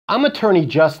I'm attorney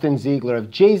Justin Ziegler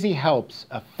of Jay-Z Helps,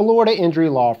 a Florida injury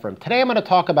law firm. Today I'm going to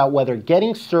talk about whether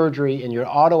getting surgery in your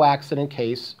auto accident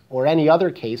case or any other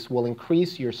case will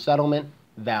increase your settlement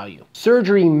value.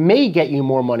 Surgery may get you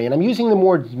more money, and I'm using the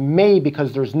word may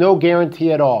because there's no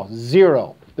guarantee at all,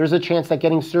 zero. There's a chance that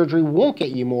getting surgery won't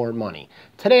get you more money.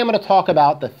 Today I'm going to talk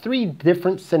about the 3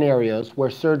 different scenarios where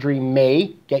surgery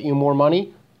may get you more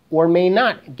money or may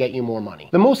not get you more money.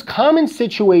 The most common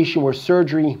situation where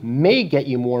surgery may get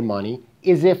you more money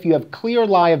is if you have clear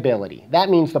liability. That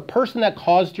means the person that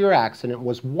caused your accident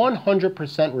was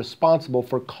 100% responsible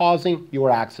for causing your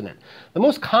accident. The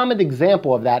most common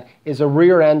example of that is a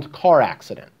rear-end car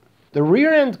accident. The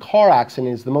rear-end car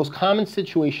accident is the most common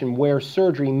situation where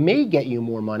surgery may get you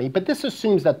more money, but this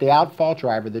assumes that the at-fault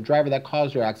driver, the driver that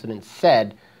caused your accident,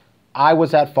 said, "I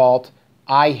was at fault,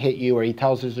 I hit you," or he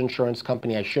tells his insurance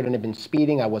company, "I shouldn't have been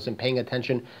speeding, I wasn't paying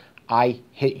attention, I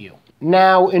hit you."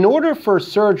 Now, in order for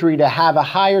surgery to have a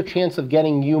higher chance of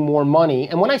getting you more money,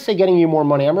 and when I say getting you more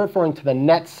money, I'm referring to the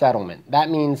net settlement. That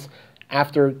means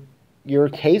after your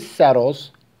case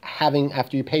settles,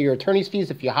 after you pay your attorney's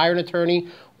fees, if you hire an attorney,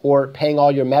 or paying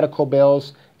all your medical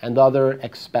bills and other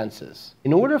expenses.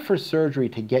 In order for surgery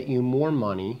to get you more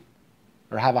money,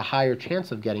 or have a higher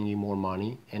chance of getting you more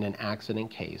money in an accident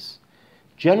case,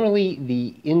 generally,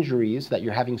 the injuries that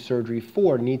you're having surgery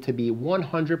for need to be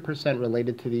 100%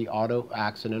 related to the auto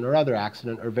accident or other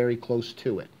accident or very close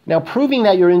to it. Now, proving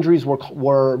that your injuries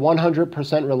were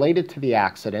 100% related to the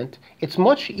accident, it's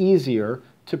much easier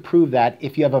to prove that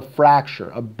if you have a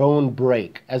fracture, a bone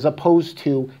break, as opposed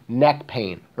to neck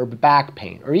pain or back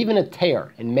pain or even a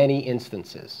tear in many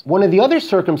instances. One of the other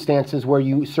circumstances where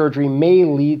surgery may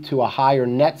lead to a higher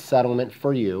net settlement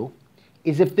for you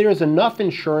is if there is enough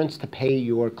insurance to pay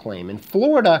your claim. In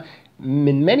Florida,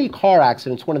 in many car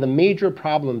accidents, one of the major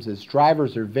problems is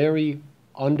drivers are very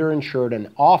underinsured and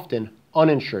often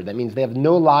uninsured. That means they have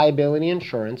no liability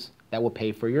insurance that will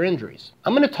pay for your injuries.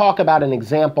 I'm going to talk about an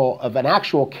example of an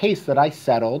actual case that I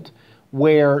settled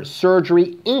where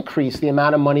surgery increased the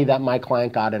amount of money that my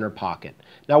client got in her pocket.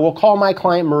 Now, we'll call my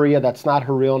client Maria, that's not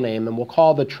her real name, and we'll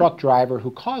call the truck driver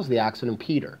who caused the accident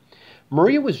Peter.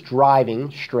 Maria was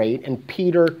driving straight and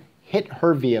Peter hit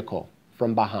her vehicle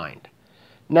from behind.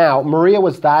 Now, Maria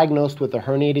was diagnosed with a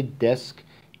herniated disc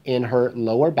in her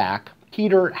lower back.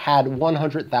 Peter had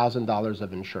 $100,000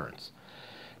 of insurance.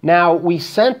 Now, we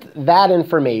sent that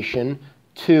information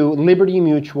to Liberty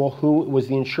Mutual, who was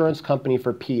the insurance company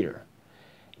for Peter.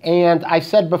 And I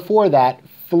said before that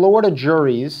Florida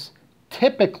juries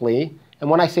typically, and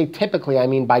when I say typically, I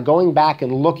mean by going back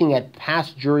and looking at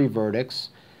past jury verdicts,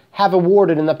 have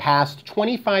awarded in the past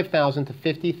 $25,000 to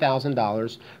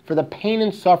 $50,000 for the pain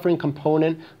and suffering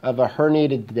component of a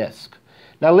herniated disc.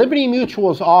 Now, Liberty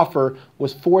Mutual's offer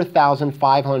was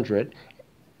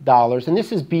 $4,500. And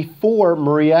this is before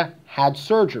Maria had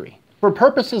surgery. For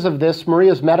purposes of this,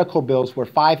 Maria's medical bills were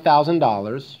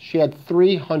 $5,000. She had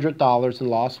 $300 in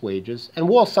lost wages, and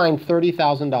we'll assign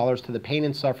 $30,000 to the pain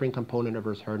and suffering component of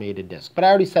her herniated disc. But I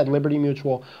already said Liberty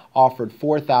Mutual offered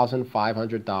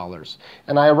 $4,500.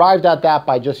 And I arrived at that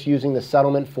by just using the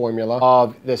settlement formula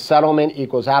of the settlement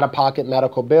equals out-of-pocket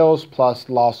medical bills plus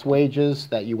lost wages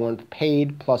that you weren't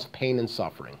paid plus pain and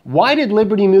suffering. Why did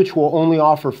Liberty Mutual only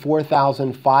offer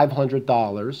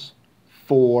 $4,500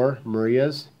 for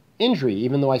Maria's injury,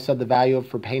 even though I said the value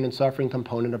for pain and suffering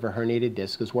component of a herniated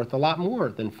disc is worth a lot more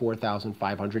than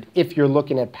 $4,500 if you're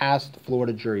looking at past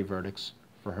Florida jury verdicts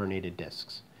for herniated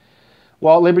discs?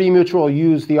 Well, Liberty Mutual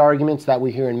used the arguments that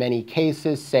we hear in many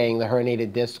cases, saying the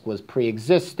herniated disc was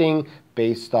pre-existing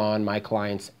based on my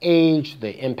client's age,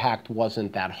 the impact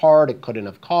wasn't that hard, it couldn't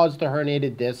have caused a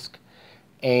herniated disc,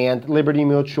 and Liberty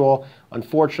Mutual,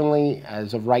 unfortunately,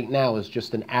 as of right now, is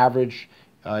just an average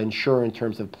insurer in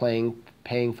terms of paying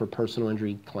for personal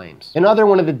injury claims. Another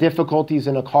one of the difficulties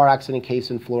in a car accident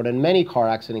case in Florida, and many car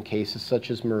accident cases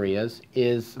such as Maria's,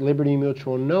 is Liberty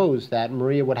Mutual knows that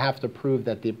Maria would have to prove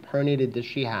that the herniated disc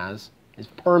she has is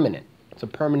permanent. It's a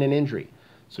permanent injury.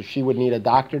 So she would need a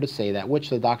doctor to say that, which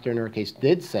the doctor in her case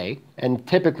did say. And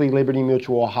typically Liberty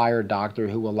Mutual will hire a doctor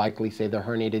who will likely say the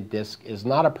herniated disc is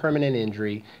not a permanent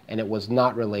injury and it was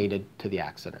not related to the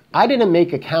accident. I didn't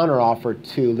make a counteroffer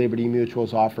to Liberty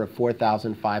Mutual's offer of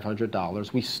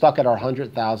 $4,500. We stuck at our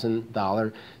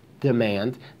 $100,000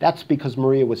 demand. That's because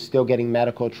Maria was still getting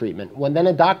medical treatment. When then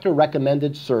a doctor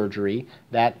recommended surgery,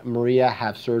 that Maria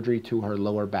have surgery to her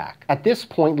lower back. At this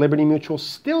point, Liberty Mutual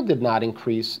still did not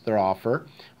increase their offer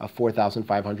of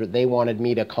 $4,500. They wanted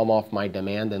me to come off my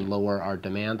demand and lower our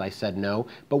demand. I said no.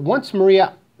 But once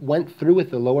Maria went through with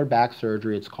the lower back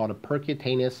surgery, it's called a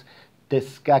percutaneous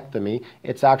discectomy.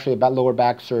 It's actually about lower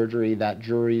back surgery that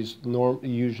juries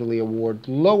usually award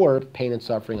lower pain and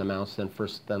suffering amounts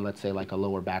than let's say like a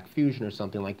lower back fusion or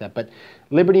something like that. But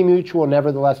Liberty Mutual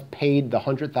nevertheless paid the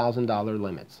 $100,000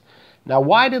 limits. Now,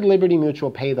 why did Liberty Mutual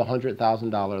pay the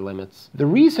 $100,000 limits? The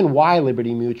reason why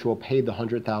Liberty Mutual paid the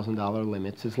 $100,000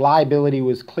 limits is liability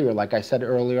was clear. Like I said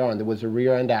earlier on, there was a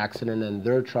rear-end accident and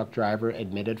their truck driver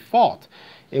admitted fault.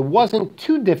 It wasn't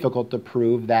too difficult to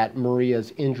prove that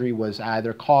Maria's injury was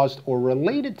either caused or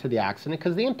related to the accident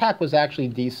because the impact was actually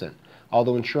decent,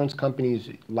 although insurance companies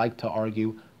like to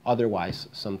argue otherwise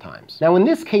sometimes. Now, in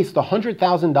this case, the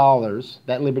 $100,000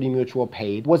 that Liberty Mutual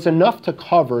paid was enough to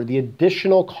cover the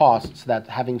additional costs that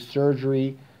having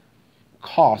surgery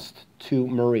cost to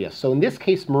Maria. So in this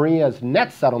case, Maria's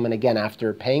net settlement, again,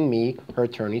 after paying me her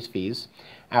attorney's fees,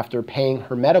 after paying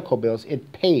her medical bills,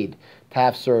 it paid to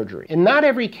have surgery. In not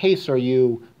every case are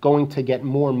you going to get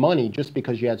more money just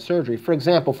because you had surgery. For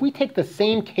example, if we take the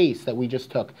same case that we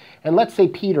just took, and let's say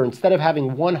Peter, instead of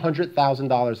having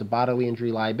 $100,000 of bodily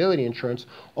injury liability insurance,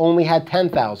 only had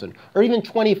 $10,000 or even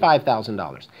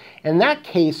 $25,000. In that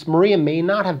case, Maria may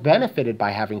not have benefited by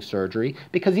having surgery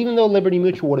because even though Liberty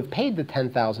Mutual would have paid the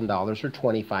 $10,000 or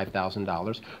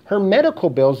 $25,000, her medical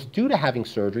bills due to having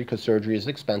surgery, because surgery is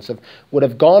expensive, would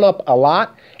have gone up a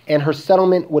lot and her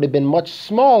settlement would have been much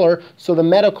smaller, so the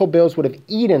medical bills would have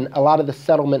eaten a lot of the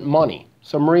settlement money.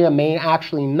 So Maria may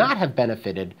actually not have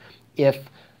benefited if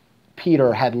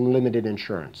Peter had limited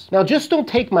insurance. Now, just don't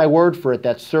take my word for it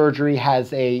that surgery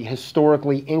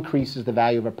historically increases the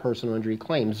value of a personal injury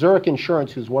claim. Zurich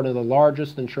Insurance, who's one of the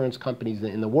largest insurance companies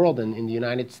in the world and in the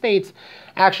United States,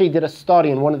 actually did a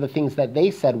study, and one of the things that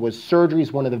they said was surgery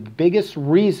is one of the biggest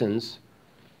reasons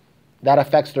that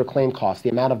affects their claim cost, the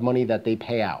amount of money that they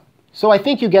pay out. So I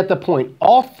think you get the point.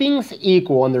 All things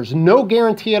equal, and there's no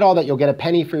guarantee at all that you'll get a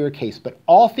penny for your case, but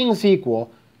all things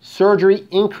equal, surgery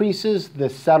increases the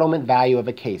settlement value of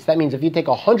a case. That means if you take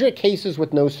 100 cases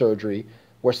with no surgery,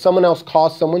 where someone else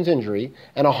caused someone's injury,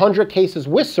 and 100 cases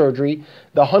with surgery,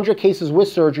 the 100 cases with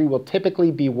surgery will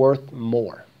typically be worth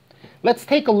more. Let's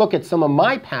take a look at some of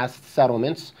my past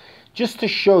settlements just to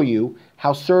show you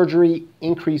how surgery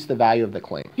increased the value of the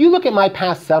claim. If you look at my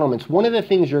past settlements, one of the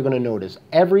things you're going to notice,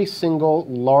 every single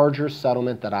larger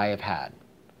settlement that I have had,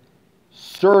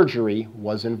 surgery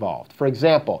was involved. For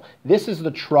example, this is the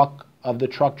truck of the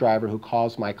truck driver who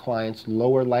caused my client's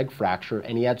lower leg fracture,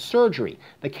 and he had surgery.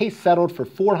 The case settled for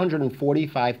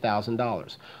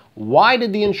 $445,000. Why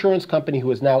did the insurance company, who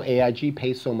is now AIG,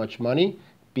 pay so much money?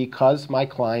 Because my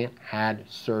client had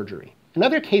surgery.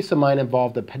 Another case of mine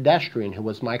involved a pedestrian who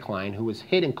was my client who was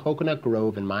hit in Coconut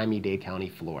Grove in Miami-Dade County,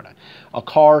 Florida. A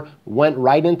car went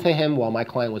right into him while my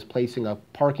client was placing a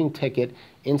parking ticket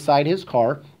inside his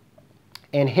car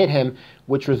and hit him,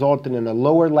 which resulted in a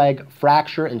lower leg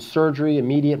fracture and surgery,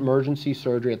 immediate emergency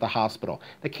surgery at the hospital.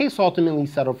 The case ultimately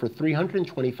settled for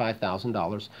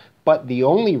 $325,000, but the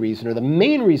only reason, or the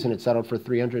main reason it settled for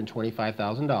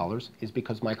 $325,000 is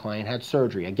because my client had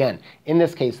surgery. Again, in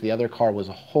this case, the other car was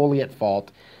wholly at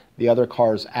fault. The other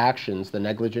car's actions, the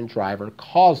negligent driver,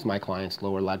 caused my client's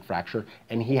lower leg fracture,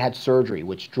 and he had surgery,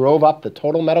 which drove up the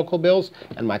total medical bills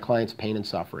and my client's pain and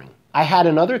suffering. I had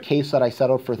another case that I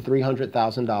settled for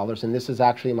 $300,000, and this is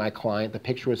actually my client. The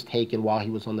picture was taken while he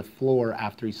was on the floor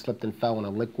after he slipped and fell in a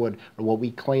liquid, or what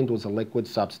we claimed was a liquid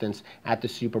substance, at the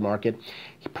supermarket.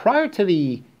 Prior to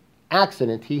the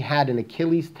accident, he had an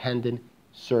Achilles tendon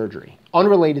surgery,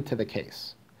 unrelated to the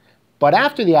case. But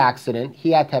after the accident,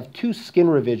 he had to have 2 skin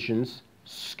revisions,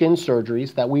 skin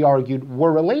surgeries, that we argued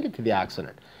were related to the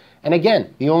accident. And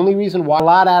again, the only reason why I got a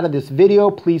lot out of this video,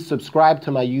 please subscribe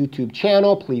to my YouTube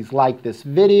channel. Please like this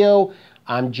video.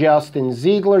 I'm Justin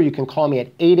Ziegler. You can call me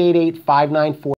at 888-594